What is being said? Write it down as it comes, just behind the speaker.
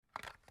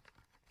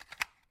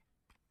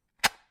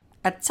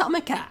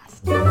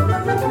Atomicast.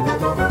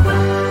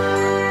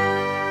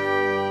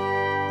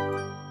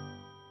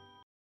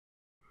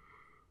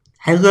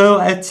 Hello,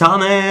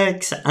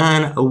 Atomics,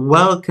 and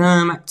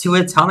welcome to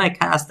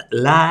Atomicast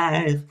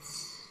Live.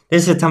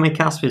 This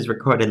Atomicast was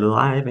recorded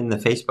live in the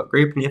Facebook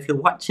group, and if you're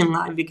watching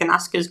live, you can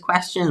ask us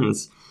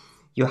questions.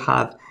 You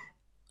have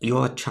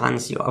your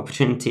chance, your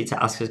opportunity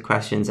to ask us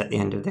questions at the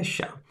end of this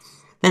show.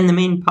 Then the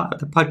main part of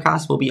the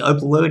podcast will be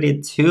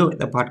uploaded to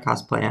the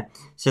podcast player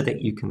so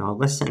that you can all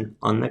listen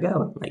on the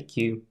go, like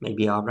you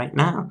maybe are right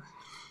now.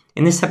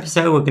 In this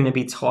episode, we're going to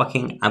be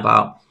talking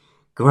about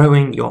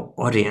growing your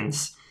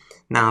audience.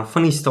 Now,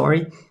 funny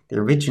story, the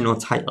original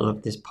title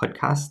of this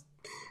podcast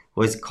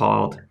was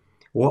called,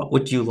 What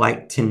Would You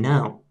Like to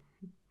Know?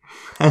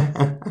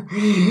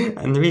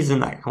 And the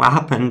reason that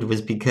happened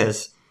was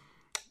because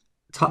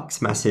Tox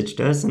messaged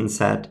us and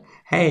said,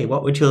 hey,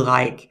 what would you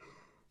like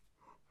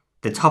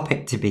the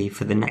topic to be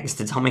for the next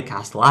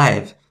Atomicast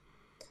Live?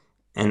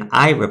 And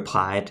I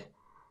replied,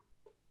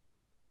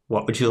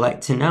 what would you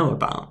like to know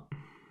about?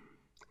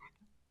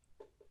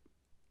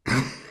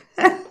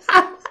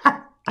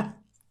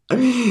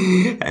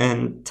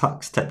 And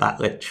Tox took that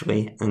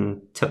literally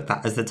and took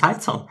that as the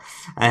title,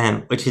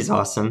 which is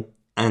awesome.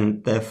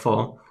 And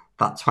therefore,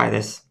 that's why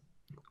this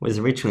was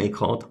originally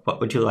called What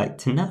Would You Like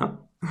to Know?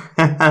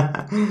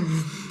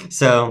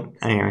 So,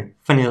 anyway,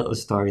 funny little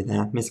story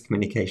there,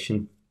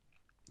 miscommunication.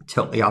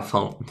 Totally our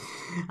fault.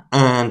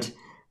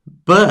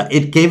 But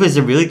it gave us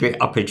a really great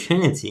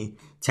opportunity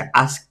to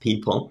ask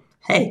people,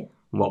 hey,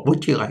 what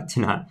would you like to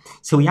know?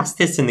 So we asked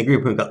this in the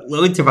group and we got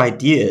loads of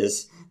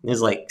ideas.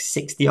 There's like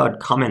 60 odd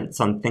comments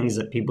on things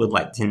that people would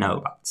like to know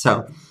about.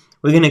 So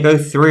we're going to go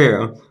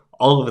through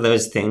all of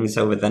those things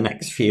over the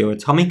next few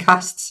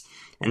Atomicasts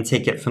and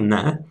take it from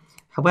there.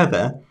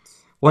 However,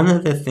 one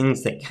of the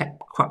things that kept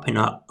cropping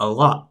up a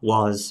lot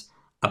was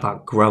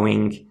about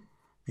growing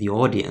the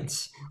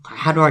audience.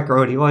 How do I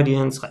grow the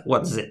audience? Like, what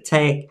does it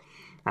take?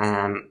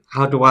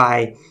 How do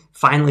I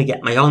finally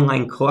get my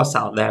online course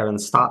out there and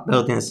start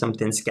building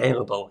something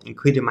scalable,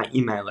 including my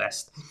email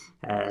list?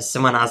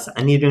 Someone asked,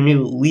 I need a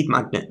new lead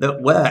magnet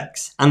that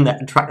works and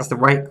that attracts the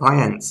right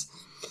clients,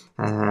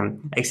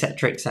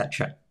 etc.,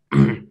 etc.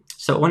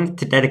 So I wanted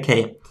to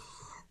dedicate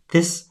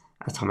this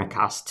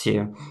Atomicast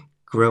to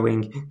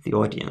growing the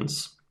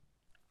audience.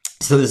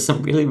 So there's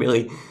some really,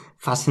 really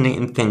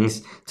fascinating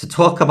things to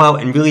talk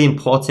about and really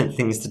important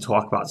things to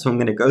talk about. So I'm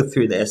going to go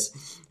through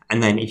this,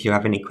 and then if you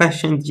have any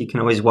questions, you can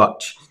always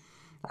watch.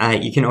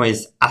 You can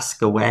always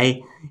ask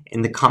away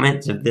in the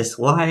comments of this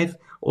live,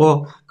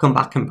 or come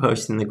back and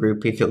post in the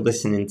group if you're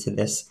listening to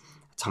this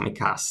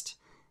Atomicast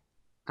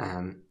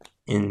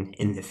in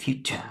the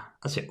future,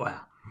 as it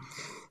were.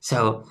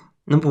 So,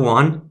 number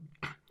one,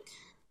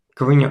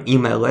 growing your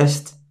email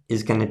list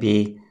is going to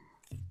be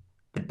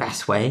the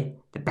best way,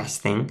 the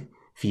best thing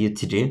for you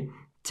to do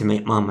to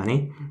make more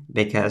money,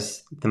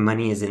 because the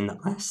money is in the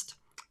list,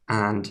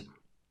 and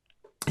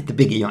the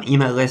bigger your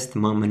email list, the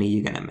more money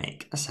you're going to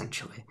make,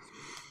 essentially.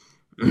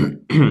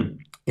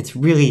 It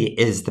really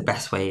is the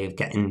best way of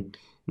getting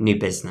new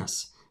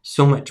business,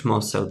 so much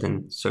more so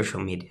than social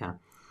media.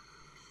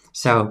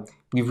 So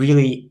we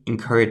really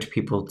encourage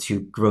people to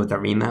grow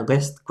their email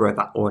list, grow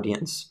that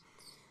audience.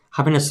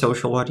 Having a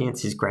social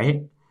audience is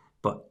great,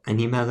 but an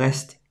email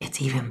list, it's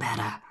even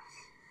better.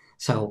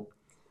 So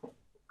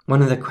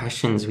one of the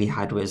questions we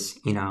had was,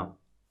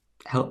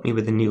 help me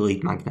with a new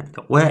lead magnet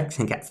that works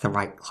and gets the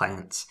right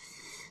clients.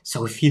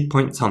 So a few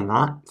points on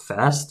that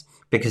first,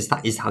 because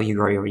that is how you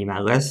grow your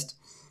email list.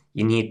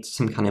 You need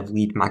some kind of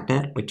lead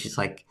magnet, which is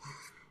like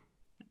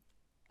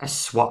a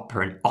swap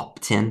or an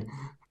opt-in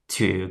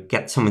to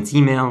get someone's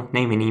email,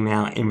 name and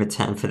email in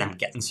return for them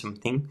getting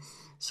something.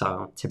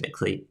 So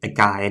typically a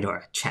guide or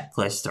a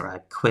checklist or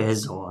a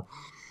quiz or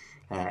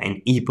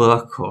an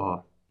ebook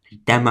or a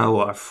demo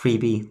or a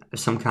freebie of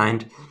some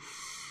kind.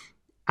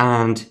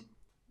 And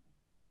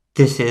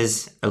this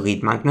is a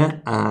lead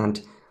magnet,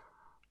 and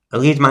a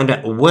lead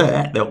magnet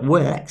that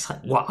works.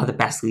 Like, what are the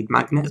best lead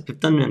magnets? We've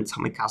done an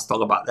Atomicast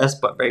all about this,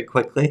 but very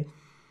quickly,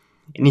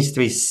 it needs to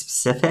be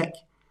specific.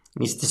 It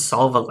needs to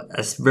solve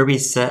a very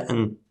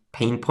certain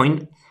pain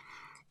point.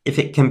 If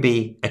it can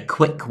be a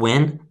quick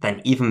win,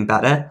 then even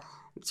better.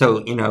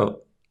 So,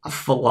 a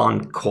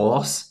full-on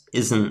course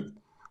isn't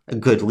a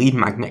good lead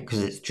magnet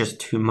because it's just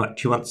too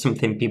much. You want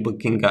something people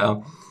can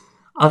go,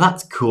 oh,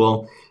 that's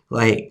cool.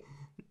 Like,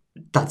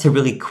 that's a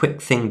really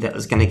quick thing that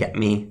is going to get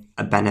me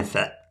a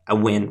benefit, a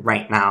win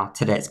right now.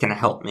 Today it's going to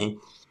help me.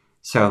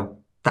 So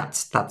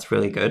that's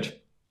really good.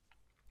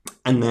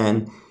 And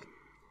then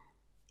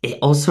it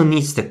also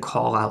needs to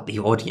call out the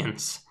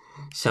audience.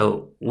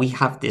 So we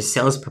have this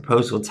sales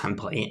proposal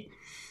template.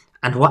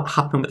 And what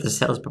happened with the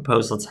sales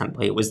proposal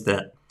template was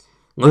that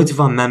loads of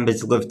our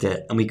members loved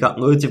it, and we got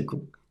loads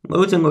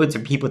and loads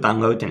of people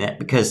downloading it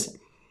because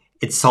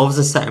it solves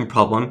a certain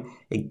problem,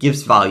 it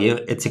gives value,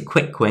 it's a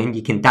quick win,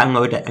 you can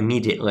download it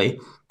immediately,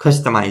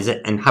 customize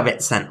it, and have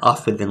it sent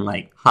off within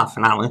like half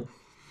an hour.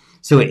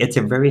 So it's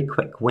a very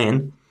quick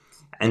win,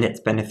 and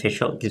it's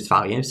beneficial, it gives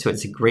value, so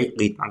it's a great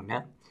lead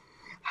magnet.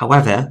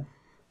 However,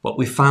 what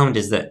we found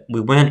is that we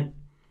weren't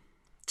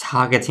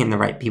targeting the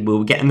right people. We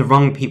were getting the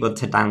wrong people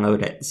to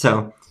download it.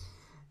 So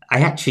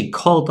I actually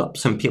called up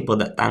some people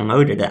that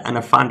downloaded it, and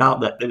I found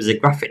out that there was a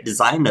graphic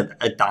designer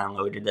that had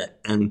downloaded it,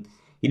 and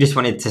he just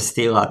wanted to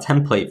steal our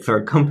template for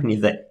a company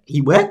that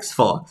he works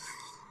for.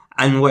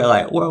 And we're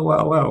like,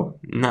 whoa,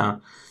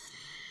 no.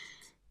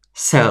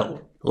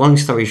 So, long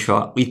story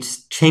short, we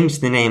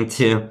changed the name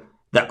to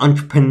the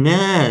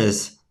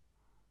Entrepreneur's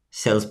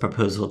Sales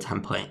Proposal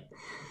Template.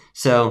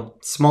 So,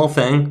 small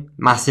thing,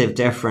 massive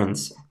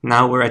difference.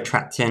 Now we're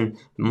attracting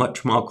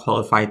much more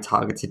qualified,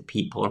 targeted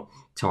people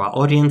to our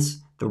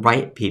audience, the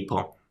right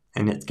people,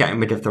 and it's getting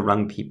rid of the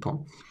wrong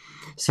people.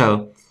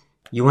 So,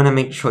 you want to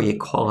make sure you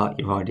call out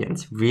your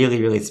audience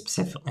really, really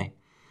specifically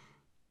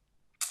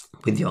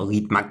with your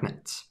lead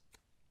magnets.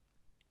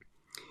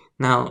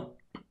 Now,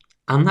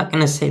 I'm not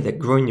going to say that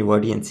growing your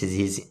audience is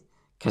easy,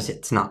 because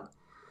it's not.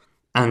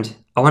 And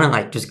I want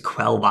to just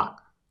quell that,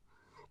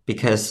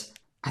 because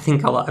I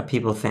think a lot of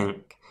people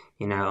think,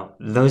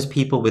 those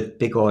people with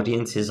big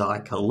audiences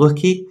are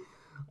lucky,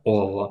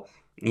 or,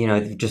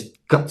 they've just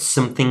got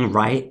something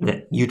right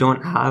that you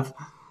don't have.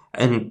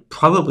 And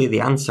probably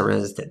the answer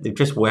is that they've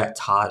just worked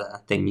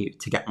harder than you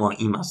to get more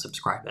email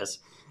subscribers,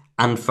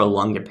 and for a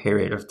longer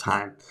period of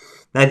time.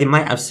 Now, they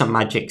might have some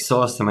magic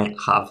sauce, they might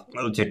have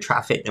loads of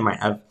traffic, they might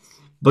have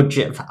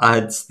budget for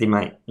ads, they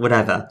might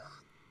whatever.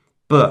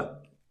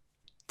 But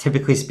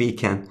typically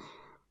speaking,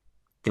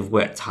 they've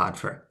worked hard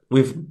for it.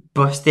 We've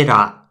busted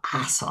our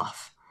ass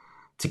off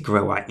to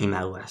grow our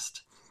email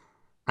list.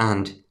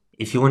 And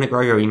if you want to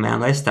grow your email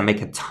list and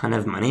make a ton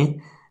of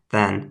money,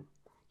 then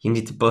you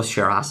need to bust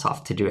your ass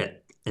off to do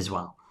it as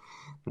well.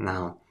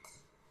 Now,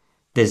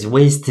 there's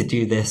ways to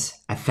do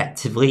this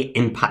effectively,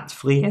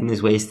 impactfully, and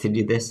there's ways to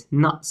do this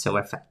not so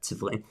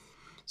effectively.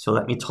 So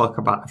let me talk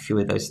about a few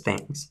of those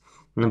things.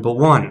 Number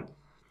one,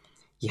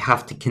 you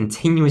have to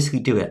continuously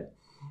do it.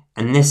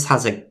 And this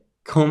has a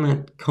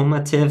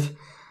cumulative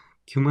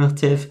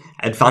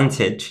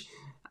advantage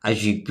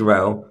as you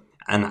grow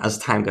and as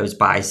time goes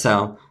by.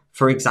 So,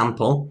 for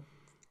example,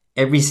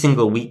 every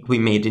single week we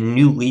made a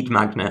new lead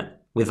magnet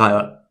with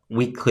our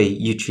weekly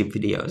YouTube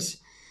videos.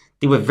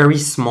 They were very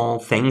small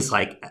things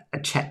like a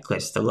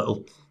checklist, a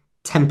little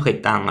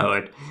template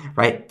download,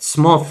 right?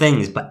 Small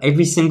things, but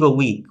every single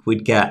week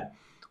we'd get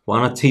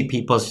 1 or 2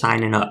 people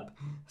signing up,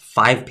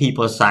 5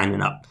 people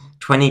signing up,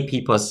 20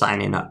 people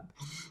signing up.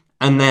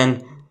 And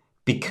then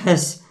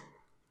because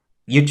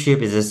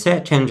YouTube is a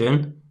search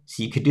engine,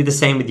 so you could do the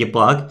same with your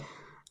blog,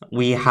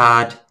 we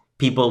had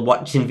people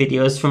watching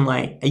videos from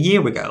a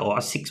year ago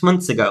or 6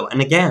 months ago. And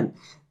again,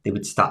 they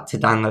would start to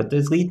download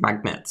those lead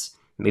magnets.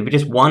 Maybe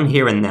just one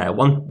here and there,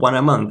 one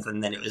a month,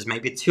 and then it was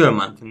maybe 2 a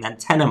month, and then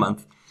 10 a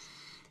month.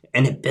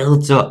 And it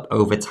builds up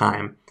over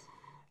time.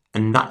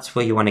 And that's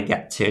where you want to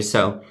get to.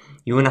 So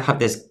you want to have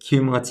this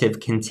cumulative,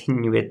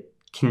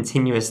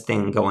 continuous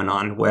thing going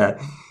on where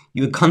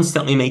you were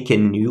constantly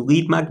making new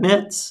lead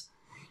magnets.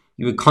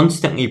 You were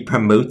constantly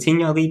promoting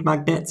your lead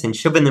magnets and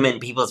shoving them in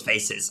people's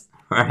faces,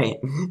 right,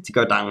 to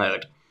go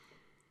download.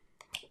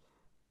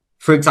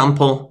 For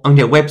example, on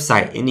your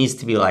website, it needs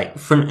to be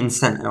front and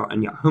center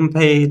on your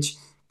homepage.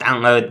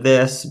 Download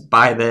this,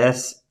 buy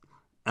this,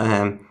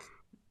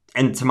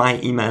 enter my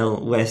email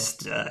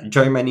list,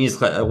 join my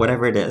newsletter,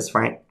 whatever it is,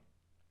 right?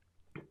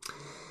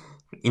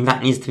 And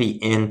that needs to be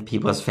in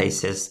people's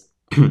faces.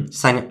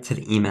 Sign up to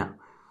the email.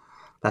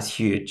 That's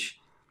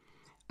huge.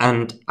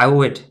 And I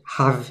would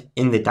have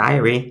in the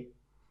diary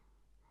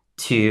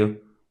to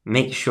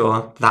make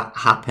sure that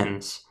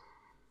happens,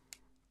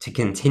 to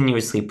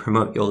continuously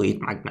promote your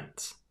lead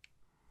magnets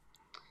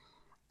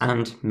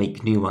and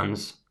make new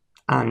ones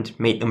and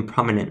make them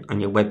prominent on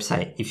your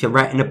website. If you're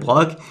writing a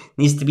blog, it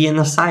needs to be in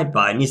the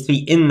sidebar, it needs to be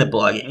in the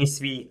blog, it needs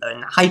to be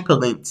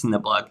hyperlinked in the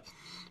blog.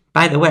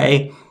 By the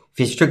way, if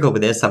you struggle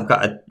with this, I've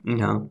got a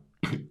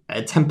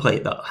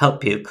template that'll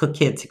help you. Click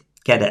here to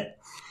get it.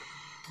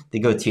 They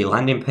go to your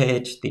landing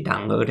page, they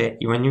download it,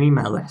 you're on your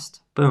email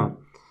list. Boom.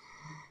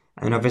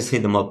 And obviously,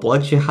 the more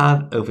blogs you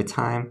have over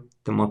time,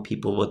 the more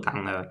people will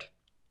download.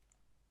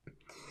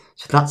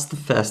 So that's the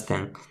first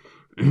thing.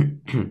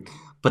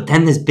 But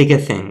then there's bigger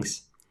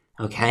things,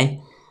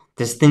 okay?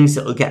 There's things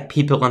that will get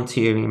people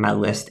onto your email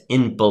list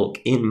in bulk,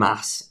 in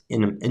mass,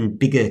 in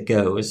bigger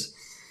goes.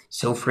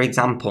 So, for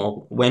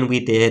example, when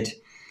we did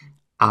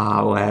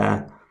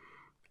our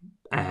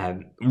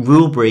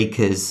Rule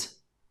Breakers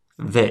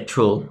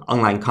virtual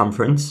online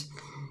conference,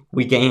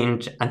 we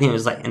gained, I think it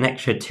was an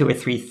extra 2,000 or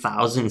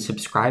 3,000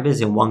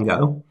 subscribers in one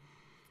go.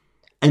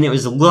 And it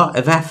was a lot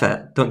of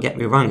effort. Don't get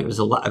me wrong, it was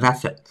a lot of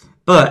effort,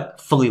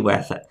 but fully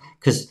worth it.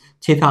 Because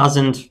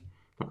 2,000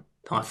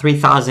 or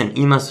 3,000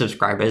 email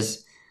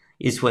subscribers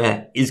is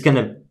going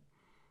to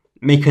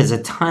make us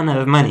a ton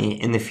of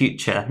money in the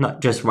future,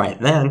 not just right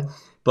then,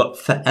 but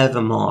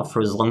forevermore,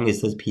 for as long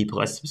as those people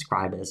are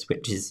subscribers,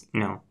 which is,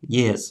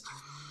 years,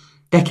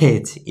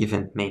 decades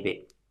even,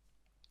 maybe.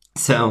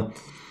 So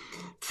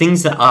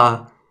things that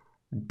are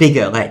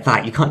bigger like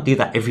that, you can't do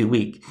that every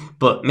week,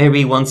 but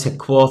maybe once a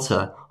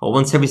quarter or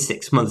once every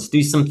 6 months,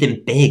 do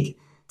something big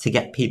to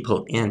get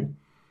people in.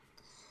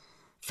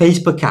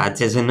 Facebook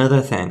ads is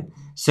another thing.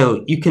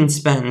 So you can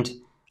spend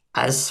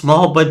a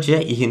small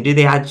budget, you can do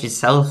the ads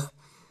yourself,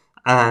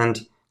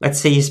 and let's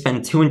say you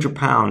spend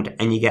 £200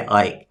 and you get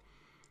like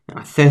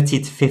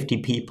 30 to 50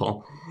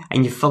 people,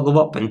 and you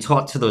follow up and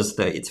talk to those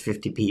 30 to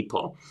 50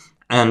 people,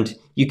 and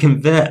you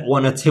convert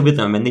one or two of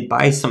them and they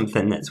buy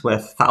something that's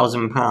worth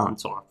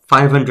 £1,000 or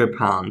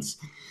 £500.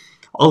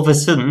 All of a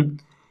sudden,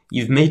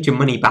 you've made your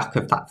money back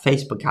of that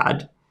Facebook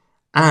ad,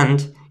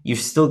 and you've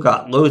still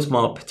got loads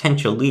more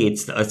potential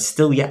leads that are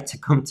still yet to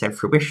come to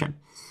fruition.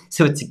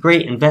 So it's a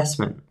great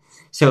investment.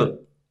 So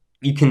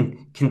you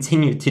can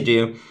continue to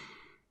do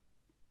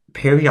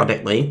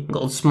periodically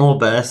little small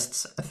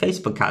bursts of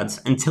Facebook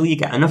ads until you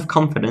get enough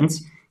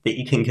confidence that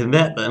you can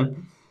convert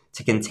them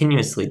to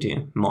continuously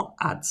do more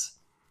ads.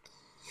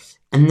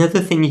 Another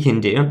thing you can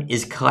do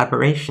is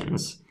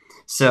collaborations.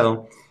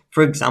 So,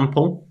 for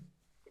example,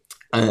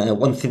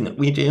 one thing that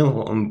we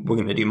do, and we're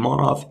going to do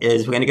more of,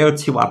 is we're going to go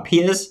to our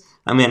peers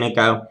and we're going to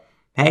go,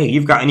 hey,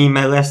 you've got an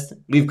email list,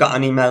 we've got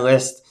an email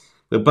list,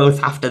 we're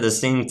both after the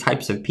same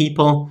types of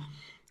people.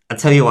 I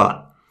tell you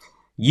what,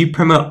 you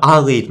promote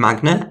our lead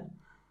magnet,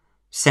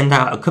 send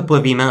out a couple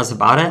of emails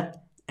about it,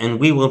 and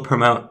we will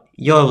promote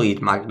your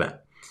lead magnet.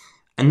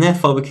 And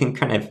therefore we can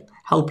kind of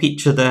help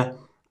each other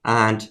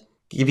and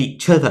give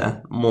each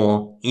other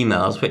more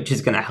emails, which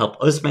is going to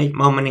help us make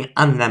more money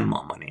and them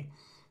more money.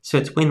 So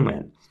it's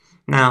win-win.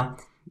 Now,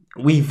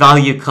 we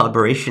value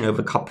collaboration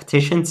over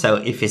competition, so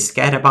if you're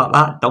scared about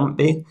that, don't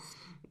be.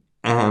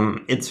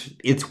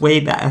 It's way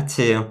better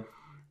to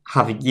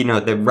have,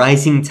 the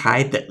rising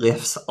tide that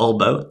lifts all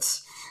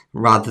boats,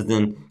 rather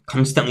than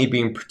constantly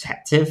being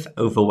protective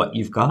over what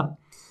you've got.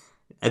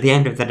 At the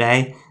end of the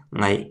day,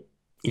 like,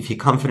 if you're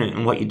confident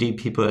in what you do,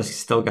 people are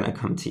still going to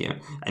come to you.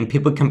 And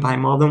people can buy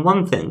more than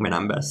one thing,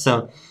 remember?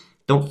 So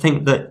don't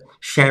think that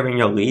sharing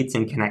your leads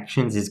and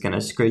connections is going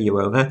to screw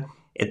you over.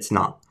 It's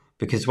not.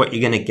 Because what you're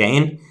going to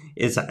gain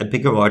is a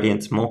bigger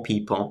audience, more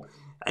people.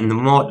 And the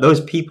more those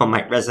people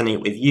might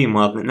resonate with you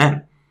more than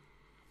them.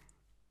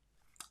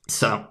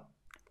 So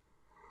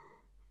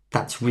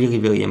that's really,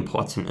 really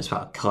important as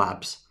well,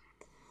 collabs.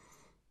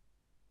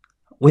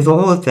 With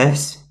all of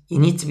this, you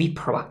need to be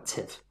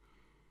proactive.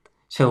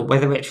 So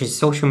whether it's your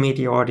social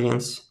media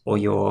audience or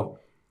your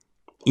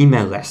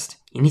email list,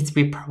 you need to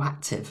be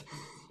proactive.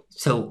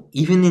 So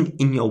even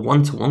in your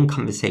one-to-one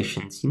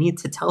conversations, you need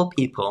to tell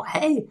people,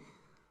 hey,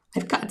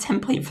 I've got a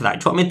template for that.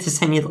 Do you want me to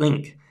send you the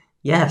link?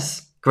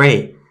 Yes,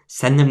 great.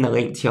 Send them the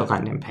link to your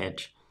landing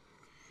page.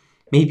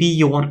 Maybe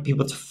you want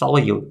people to follow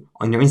you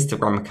on your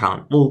Instagram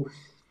account. Well,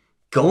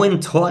 go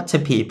and talk to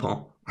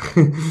people.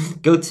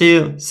 Go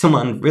to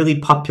someone really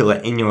popular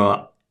in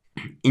your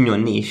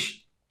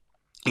niche,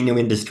 in your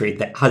industry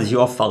that has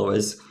your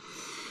followers.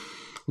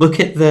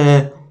 Look at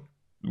the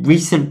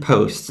recent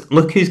posts.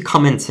 Look who's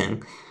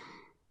commenting.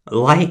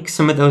 Like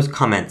some of those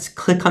comments.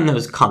 Click on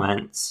those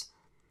comments.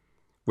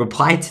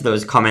 Reply to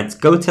those comments.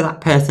 Go to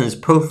that person's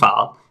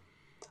profile.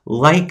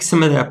 Like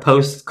some of their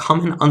posts.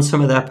 Comment on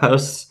some of their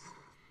posts.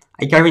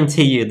 I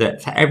guarantee you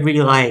that for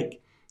every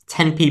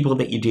 10 people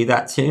that you do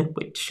that to,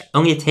 which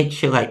only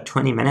takes you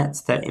 20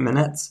 minutes, 30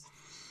 minutes,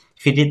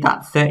 if you did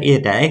that 30 a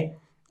day,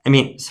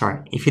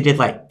 if you did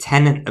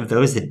 10 of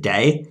those a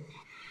day,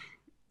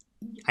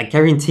 I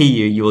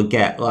guarantee you will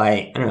get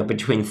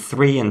between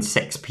 3 and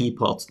 6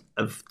 people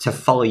to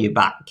follow you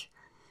back.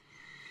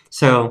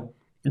 So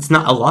it's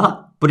not a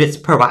lot, but it's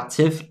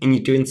proactive and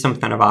you're doing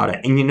something about it.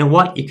 And you know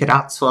what? You could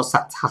outsource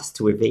that task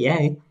to a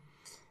VA,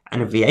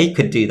 and a VA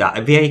could do that.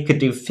 A VA could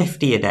do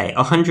 50 a day,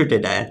 100 a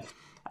day,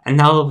 and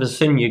now all of a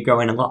sudden you're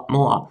going a lot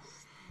more.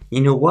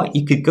 You know what?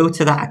 You could go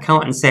to that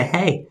account and say,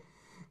 hey,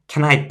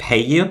 can I pay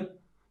you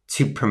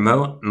to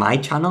promote my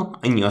channel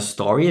in your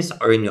stories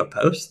or in your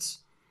posts?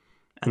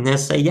 And they'll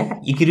say, yeah.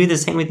 You could do the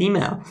same with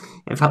email.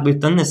 In fact, we've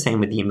done the same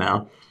with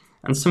email.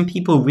 And some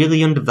people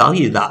really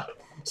undervalue that.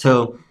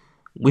 So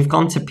we've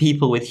gone to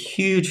people with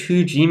huge,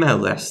 huge email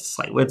lists.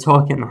 We're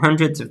talking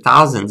hundreds of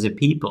thousands of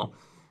people.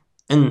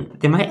 And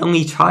they might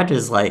only charge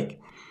us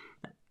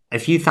a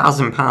few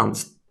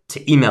 £1,000s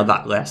to email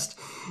that list.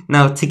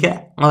 Now, to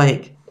get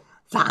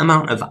that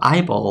amount of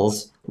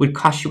eyeballs would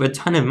cost you a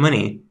ton of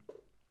money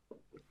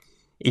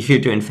if you're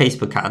doing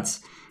Facebook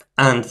ads.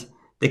 And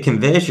the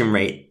conversion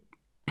rate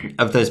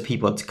of those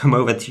people to come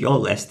over to your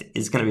list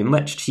is going to be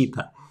much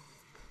cheaper.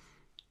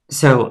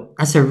 So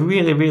that's a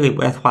really, really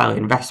worthwhile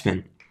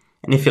investment.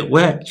 And if it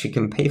works, you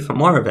can pay for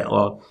more of it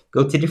or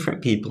go to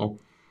different people.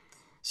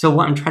 So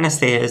what I'm trying to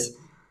say is,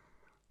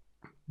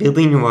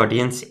 building your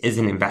audience is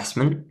an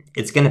investment.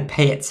 It's going to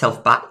pay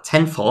itself back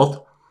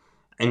tenfold,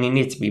 and you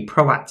need to be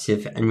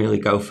proactive and really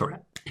go for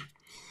it.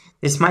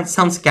 This might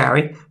sound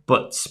scary,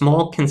 but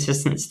small,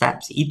 consistent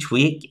steps each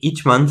week,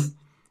 each month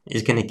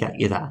is going to get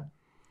you there.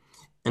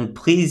 And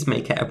please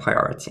make it a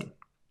priority.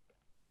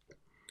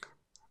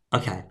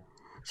 Okay,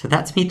 so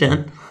that's me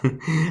done.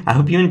 I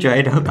hope you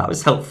enjoyed. I hope that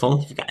was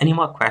helpful. If you've got any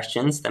more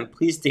questions, then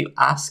please do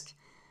ask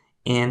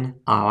in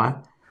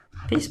our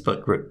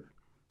Facebook group.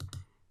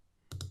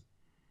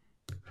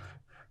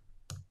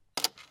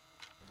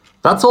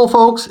 That's all,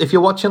 folks. If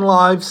you're watching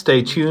live,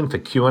 stay tuned for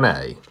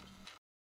Q&A.